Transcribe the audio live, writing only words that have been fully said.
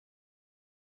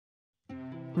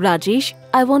Rajesh,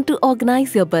 I want to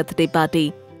organize your birthday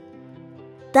party.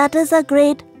 That is a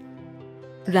great.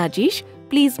 Rajesh,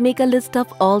 please make a list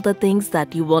of all the things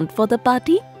that you want for the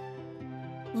party.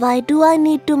 Why do I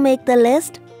need to make the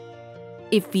list?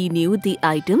 If we knew the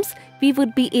items, we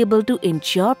would be able to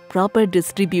ensure proper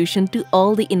distribution to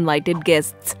all the invited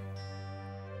guests.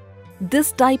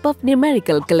 This type of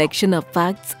numerical collection of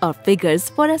facts or figures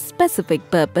for a specific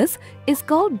purpose is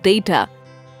called data.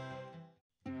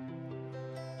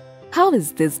 How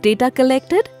is this data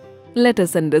collected? Let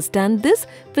us understand this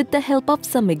with the help of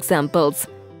some examples.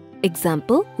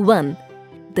 Example 1.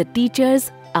 The teacher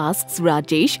asks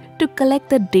Rajesh to collect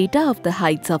the data of the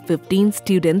heights of 15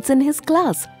 students in his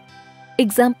class.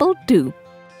 Example 2.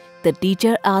 The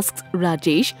teacher asks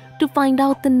Rajesh to find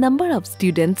out the number of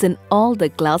students in all the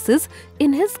classes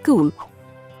in his school.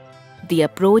 The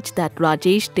approach that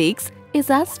Rajesh takes is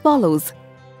as follows.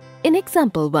 In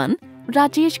example 1,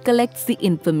 Rajesh collects the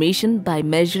information by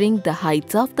measuring the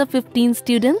heights of the 15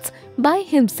 students by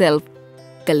himself.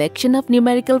 Collection of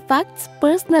numerical facts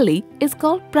personally is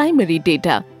called primary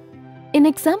data. In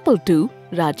example 2,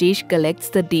 Rajesh collects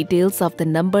the details of the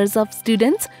numbers of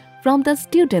students from the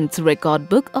student's record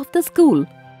book of the school.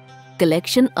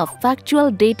 Collection of factual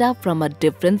data from a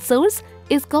different source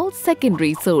is called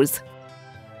secondary source.